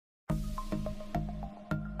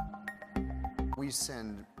We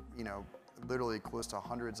send, literally close to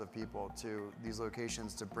hundreds of people to these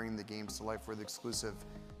locations to bring the games to life. We're the exclusive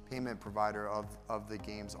payment provider of the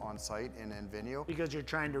games on site and in venue. Because you're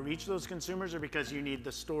trying to reach those consumers, or because you need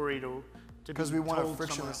the story to because we want a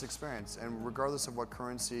frictionless experience, and regardless of what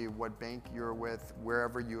currency, what bank you're with,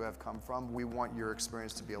 wherever you have come from, we want your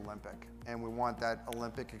experience to be Olympic, and we want that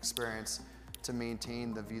Olympic experience to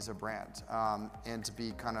maintain the Visa brand and to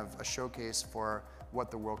be kind of a showcase for what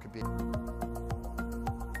the world could be.